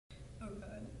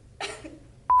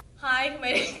Hi,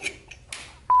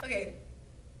 okay.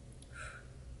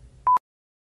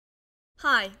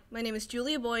 Hi, my name is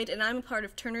Julia Boyd, and I'm a part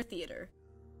of Turner Theater.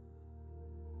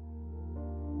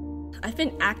 I've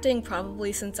been acting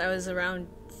probably since I was around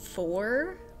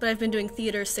 4, but I've been doing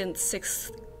theater since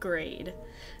 6th grade,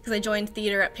 because I joined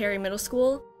theater at Perry Middle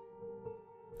School.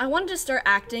 I wanted to start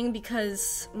acting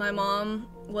because my mom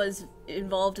was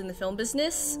involved in the film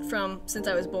business since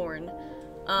I was born.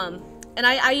 And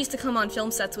I used to come on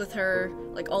film sets with her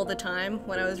like all the time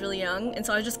when I was really young, and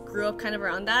so I just grew up kind of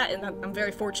around that, and I'm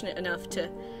very fortunate enough to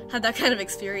have that kind of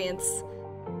experience.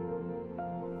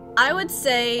 I would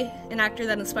say an actor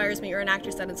that inspires me, or an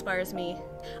actress that inspires me.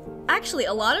 Actually,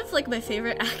 a lot of like my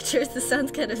favorite actors, this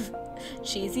sounds kind of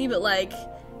cheesy, but like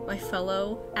my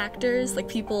fellow actors, like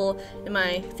people in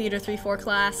my Theater 3-4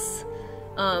 class,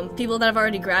 people that have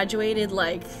already graduated,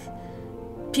 like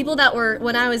people that were,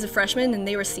 when I was a freshman and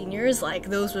they were seniors, like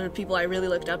those were the people I really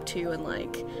looked up to, and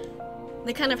like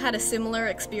they kind of had a similar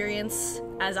experience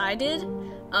as I did,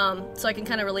 so I can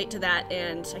kind of relate to that,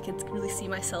 and I could really see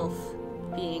myself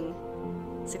being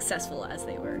successful as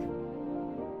they were.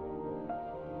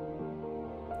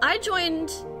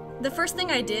 The first thing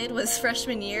I did was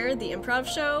freshman year, the improv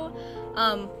show.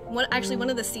 One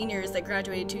of the seniors that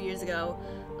graduated 2 years ago,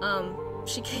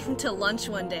 she came to lunch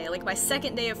one day, like my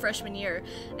second day of freshman year,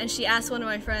 and she asked one of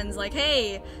my friends, like,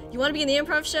 hey, you want to be in the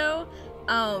improv show?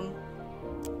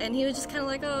 And he was just kind of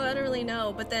like, oh, I don't really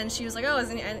know. But then she was like, oh,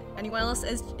 is anyone else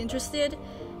interested?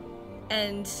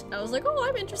 And I was like, oh,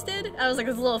 I'm interested. I was like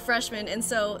a little freshman, and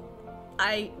so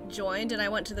I joined and I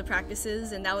went to the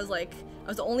practices, and that was like, I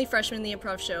was the only freshman in the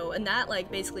improv show, and that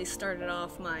like basically started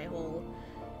off my whole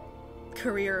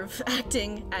career of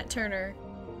acting at Turner.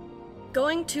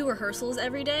 Going to rehearsals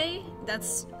every day,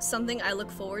 that's something I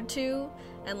look forward to,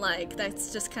 and like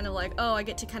that's just kind of like, oh, I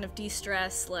get to kind of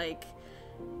de-stress, like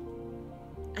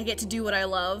I get to do what I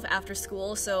love after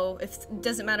school, so it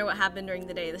doesn't matter what happened during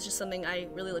the day, that's just something I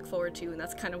really look forward to, and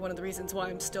that's kind of one of the reasons why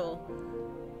I'm still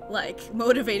like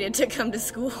motivated to come to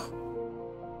school.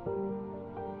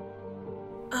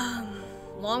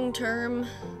 Long term,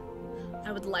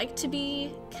 I would like to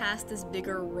be cast as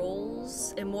bigger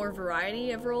roles and more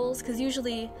variety of roles, because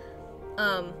usually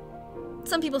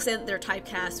some people say that they're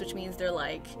typecast, which means they're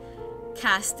like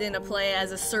cast in a play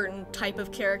as a certain type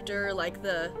of character, like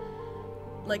the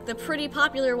pretty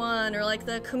popular one, or like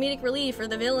the comedic relief, or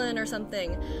the villain or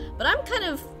something. But I'm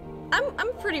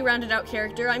a pretty rounded out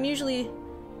character. I'm usually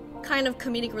kind of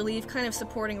comedic relief, kind of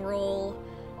supporting role,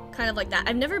 kind of like that.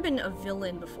 I've never been a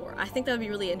villain before. I think that would be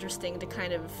really interesting to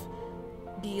kind of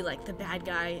be like the bad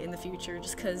guy in the future,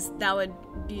 just because that would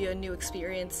be a new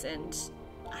experience, and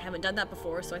I haven't done that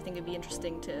before, so I think it'd be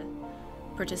interesting to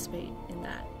participate in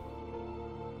that.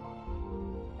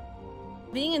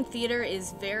 Being in theater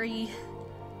is very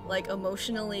like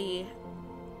emotionally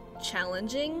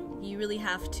challenging. You really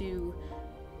have to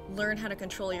learn how to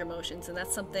control your emotions, and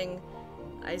that's something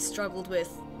I struggled with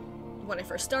when I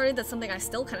first started. That's something I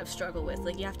still kind of struggle with.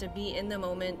 Like, you have to be in the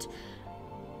moment,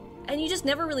 and you just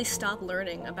never really stop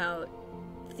learning about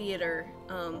theater.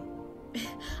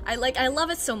 I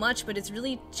love it so much, but it's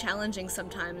really challenging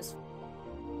sometimes.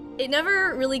 It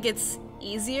never really gets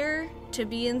easier to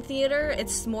be in theater.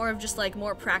 It's more of just like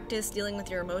more practice dealing with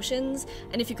your emotions,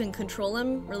 and if you can control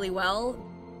them really well.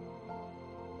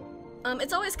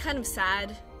 It's always kind of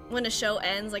sad when a show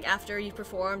ends, like after you've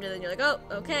performed, and then you're like, oh,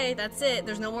 okay, that's it,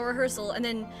 there's no more rehearsal, and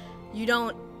then you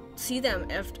don't see them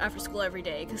after school every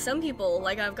day. Because some people,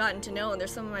 like I've gotten to know, and they're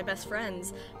some of my best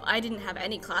friends, I didn't have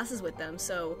any classes with them,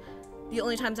 so the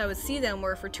only times I would see them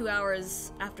were for 2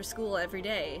 hours after school every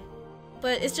day.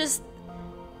 But it's just,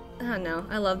 I don't know,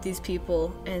 I love these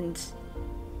people, and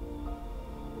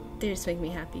they just make me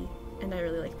happy, and I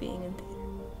really like being in theater,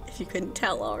 if you couldn't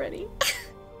tell already.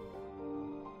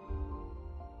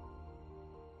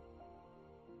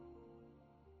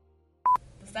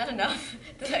 Is that enough?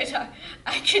 Did I talk?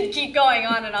 I could keep going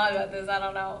on and on about this, I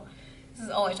don't know. This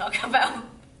is all I talk about.